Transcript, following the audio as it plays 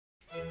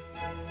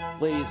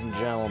Ladies and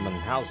gentlemen,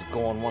 how's it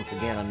going? Once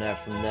again, I'm Nev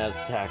from Nev's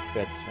Tech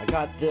Bits. I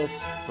got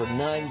this for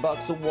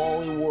 $9 a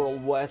Wally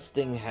World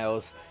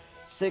Westinghouse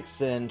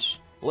 6-inch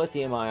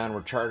lithium-ion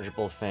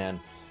rechargeable fan.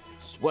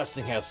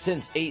 Westinghouse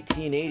since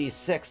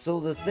 1886. So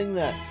the thing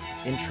that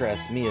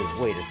interests me is,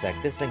 wait a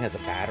sec, this thing has a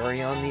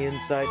battery on the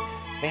inside.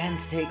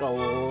 Fans take a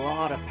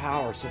lot of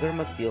power, so there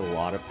must be a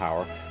lot of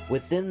power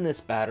within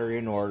this battery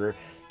in order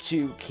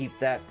to keep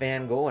that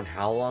fan going.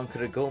 How long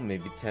could it go?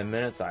 Maybe 10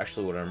 minutes.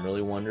 Actually, what I'm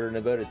really wondering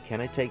about is,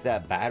 can I take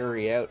that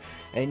battery out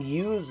and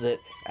use it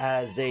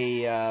as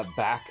a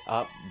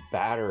backup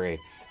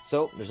battery?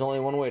 So there's only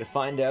one way to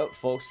find out,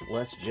 folks.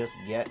 Let's just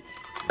get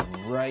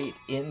right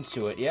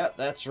into it. Yep,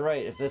 that's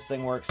right. If this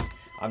thing works,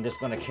 I'm just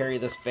going to carry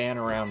this fan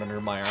around under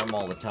my arm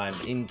all the time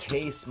in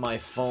case my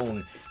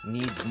phone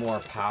needs more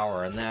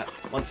power, and that,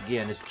 once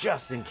again, is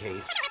just in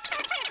case.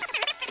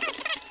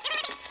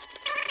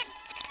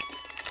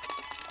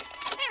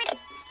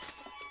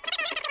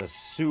 A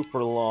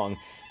super long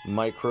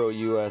micro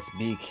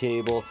USB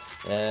cable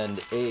and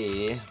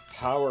a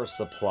power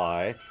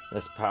supply.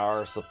 This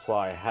power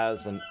supply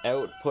has an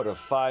output of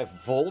 5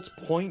 volts,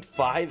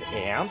 0.5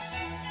 amps.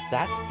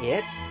 That's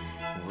it?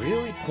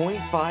 Really?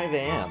 0.5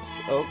 amps.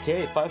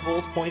 Okay, 5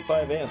 volts,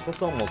 0.5 amps.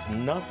 That's almost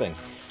nothing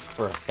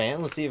for a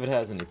fan. Let's see if it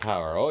has any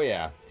power. Oh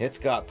yeah, it's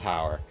got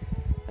power.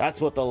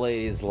 That's what the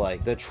ladies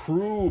like. The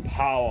true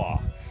power.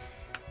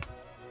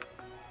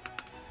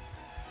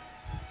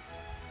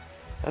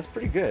 That's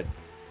pretty good.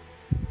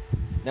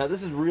 Now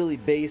this is really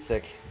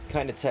basic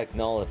kind of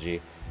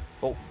technology,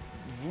 but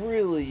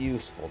really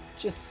useful.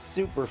 Just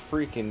super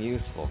freaking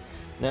useful.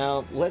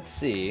 Now let's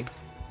see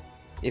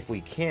if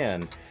we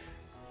can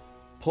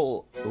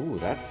pull. Ooh,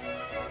 that's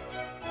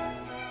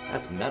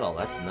metal.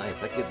 That's nice.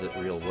 That gives it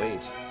real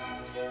weight.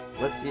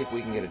 Let's see if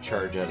we can get a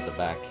charge out of the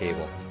back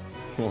cable.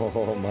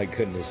 Oh my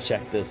goodness,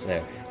 check this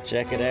out.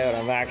 Check it out,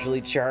 I'm actually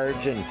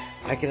charging.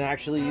 I can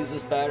actually use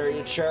this battery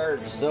to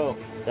charge. So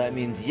that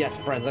means, yes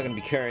friends, I'm going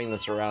to be carrying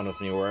this around with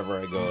me wherever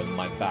I go in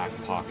my back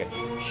pocket,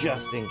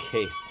 just in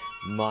case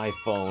my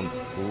phone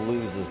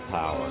loses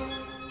power.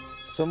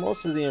 So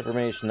most of the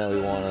information that we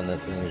want on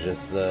this thing is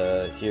just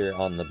here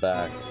on the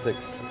back.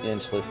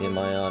 6-inch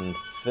lithium-ion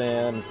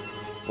fan,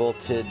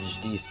 voltage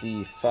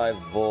DC 5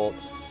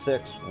 volts,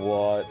 6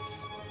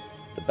 watts.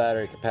 The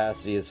battery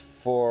capacity is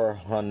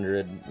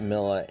 400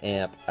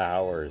 milliamp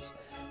hours.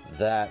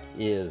 That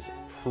is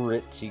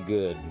pretty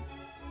good.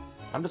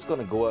 I'm just going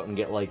to go out and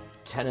get like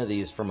 10 of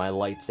these for my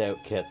lights out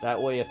kit. That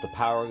way if the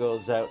power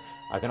goes out,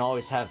 I can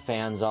always have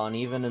fans on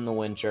even in the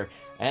winter,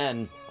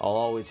 and I'll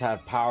always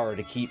have power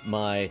to keep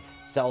my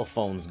cell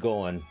phones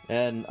going.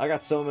 And I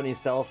got so many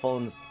cell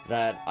phones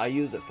that I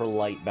use it for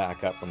light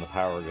backup when the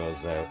power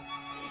goes out.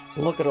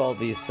 Look at all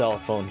these cell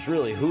phones.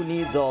 Really, who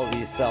needs all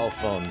these cell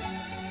phones?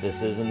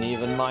 This isn't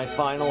even my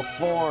final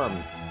form.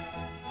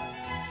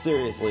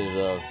 Seriously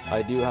though,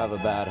 I do have a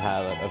bad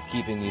habit of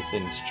keeping these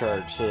things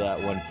charged so that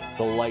when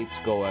the lights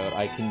go out,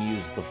 I can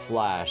use the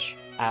flash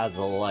as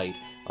a light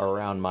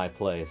around my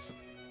place.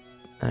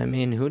 I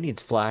mean, who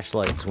needs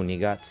flashlights when you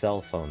got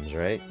cell phones,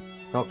 right?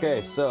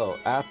 Okay, so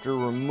after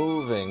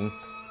removing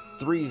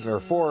 3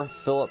 or 4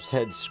 Phillips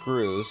head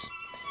screws,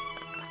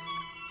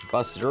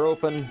 busted her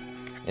open,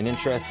 and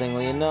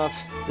interestingly enough,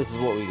 this is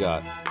what we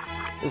got.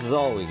 This is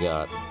all we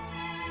got.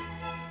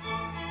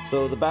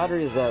 So the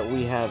batteries that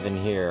we have in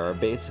here are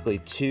basically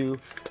 2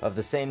 of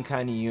the same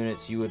kind of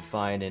units you would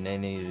find in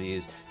any of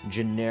these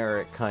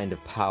generic kind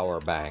of power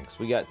banks.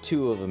 We got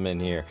 2 of them in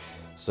here.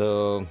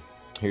 So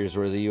here's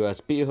where the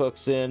USB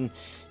hooks in.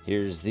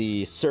 Here's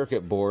the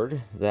circuit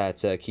board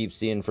that keeps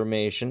the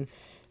information,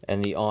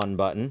 and the on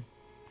button.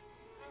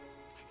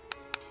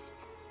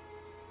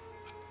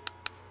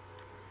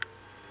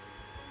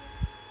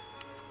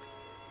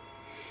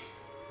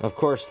 Of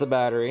course, the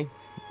battery.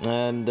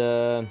 And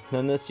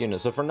then this unit.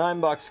 So for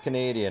 $9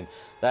 Canadian,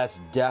 that's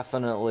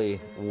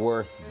definitely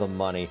worth the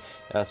money,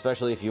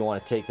 especially if you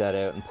want to take that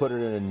out and put it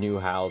in a new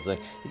housing.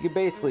 You could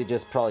basically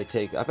just probably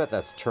take, I bet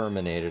that's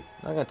terminated.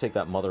 I'm going to take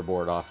that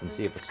motherboard off and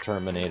see if it's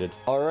terminated.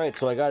 Alright,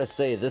 so I gotta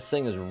say, this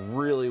thing is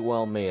really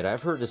well made.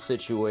 I've heard of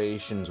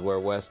situations where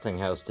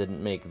Westinghouse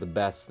didn't make the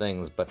best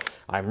things, but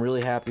I'm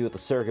really happy with the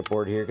circuit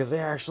board here because they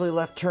actually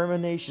left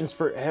terminations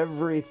for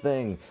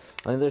everything.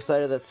 On the other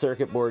side of that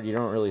circuit board, you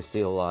don't really see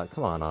a lot.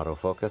 Come on,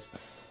 autofocus.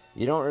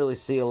 You don't really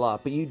see a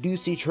lot, but you do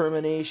see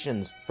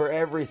terminations for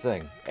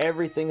everything.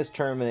 Everything is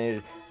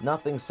terminated,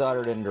 nothing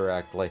soldered in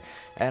directly.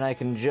 And I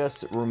can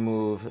just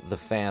remove the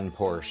fan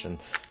portion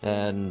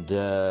and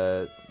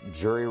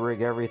jury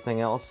rig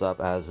everything else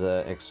up as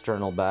an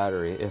external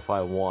battery if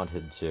I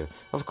wanted to.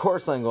 Of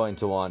course I'm going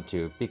to want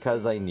to,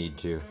 because I need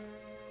to.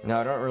 Now,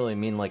 I don't really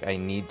mean like I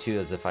need to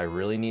as if I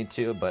really need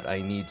to, but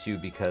I need to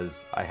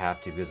because I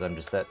have to, because I'm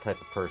just that type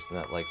of person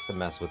that likes to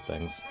mess with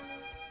things.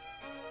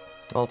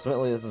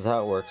 Ultimately, this is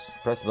how it works.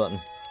 Press the button.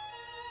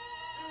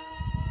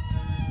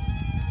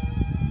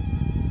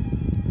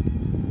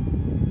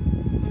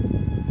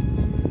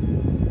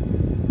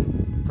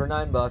 For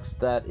 $9,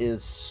 that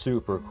is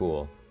super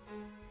cool.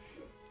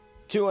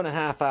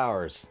 2.5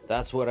 hours.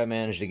 That's what I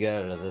managed to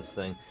get out of this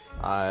thing.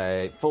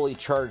 I fully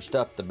charged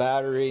up the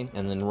battery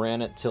and then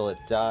ran it till it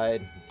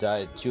died.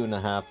 Died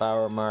 2.5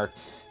 hour mark.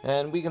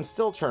 And we can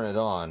still turn it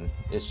on.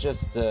 It's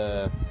just,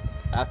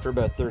 after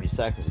about 30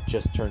 seconds, it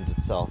just turns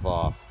itself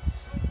off.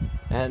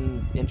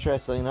 And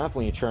interestingly enough,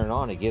 when you turn it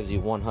on, it gives you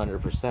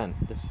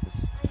 100%. This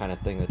is the kind of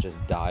thing that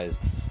just dies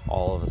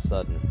all of a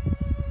sudden.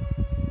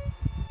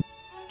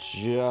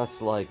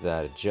 Just like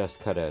that, it just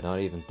cut out, not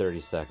even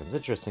 30 seconds.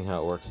 Interesting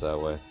how it works that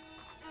way.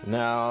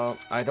 Now,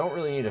 I don't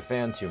really need a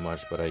fan too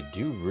much, but I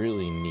do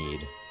really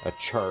need a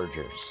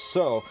charger.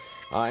 So,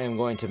 I am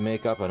going to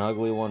make up an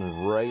ugly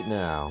one right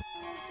now.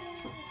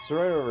 So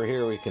right over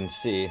here we can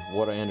see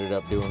what I ended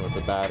up doing with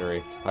the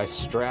battery. I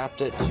strapped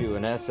it to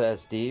an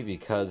SSD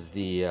because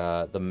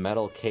the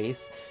metal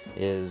case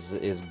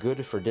is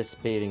good for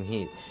dissipating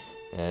heat.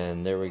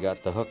 And there we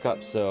got the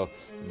hookup, so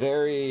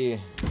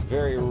very,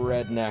 very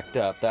rednecked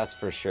up, that's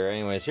for sure.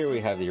 Anyways, here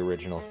we have the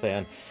original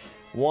fan.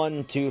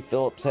 2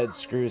 Phillips head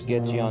screws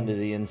get you onto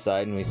the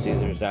inside, and we see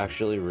there's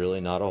actually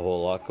really not a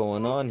whole lot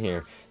going on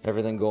here.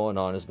 Everything going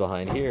on is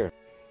behind here.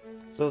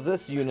 So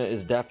this unit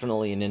is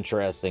definitely an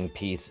interesting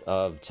piece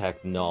of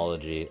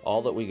technology.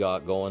 All that we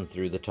got going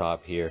through the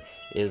top here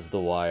is the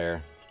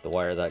wire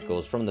that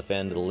goes from the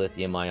fan to the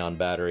lithium ion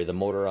battery. The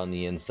motor on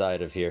the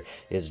inside of here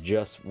is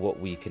just what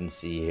we can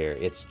see here.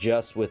 It's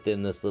just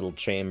within this little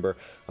chamber.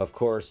 Of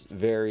course,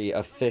 very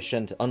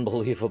efficient,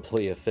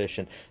 unbelievably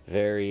efficient,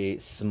 very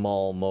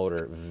small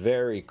motor,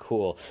 very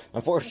cool.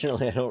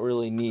 Unfortunately, I don't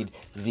really need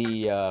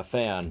the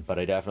fan, but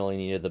I definitely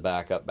needed the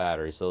backup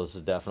battery, so this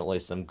is definitely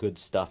some good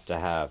stuff to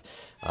have.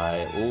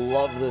 I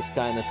love this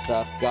kind of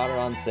stuff. Got it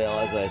on sale,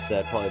 as I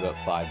said, probably about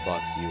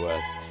 $5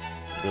 US.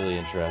 Really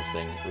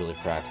interesting, really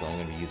practical. I'm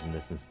going to be using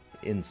this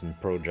in some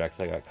projects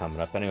I got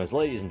coming up. Anyways,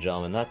 ladies and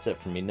gentlemen, that's it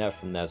from me, Nev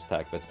from Nev's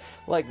Tech Bits.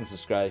 Like and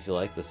subscribe if you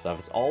like this stuff.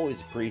 It's always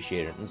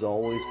appreciated. And as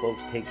always,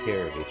 folks, take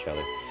care of each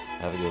other.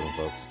 Have a good one,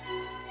 folks.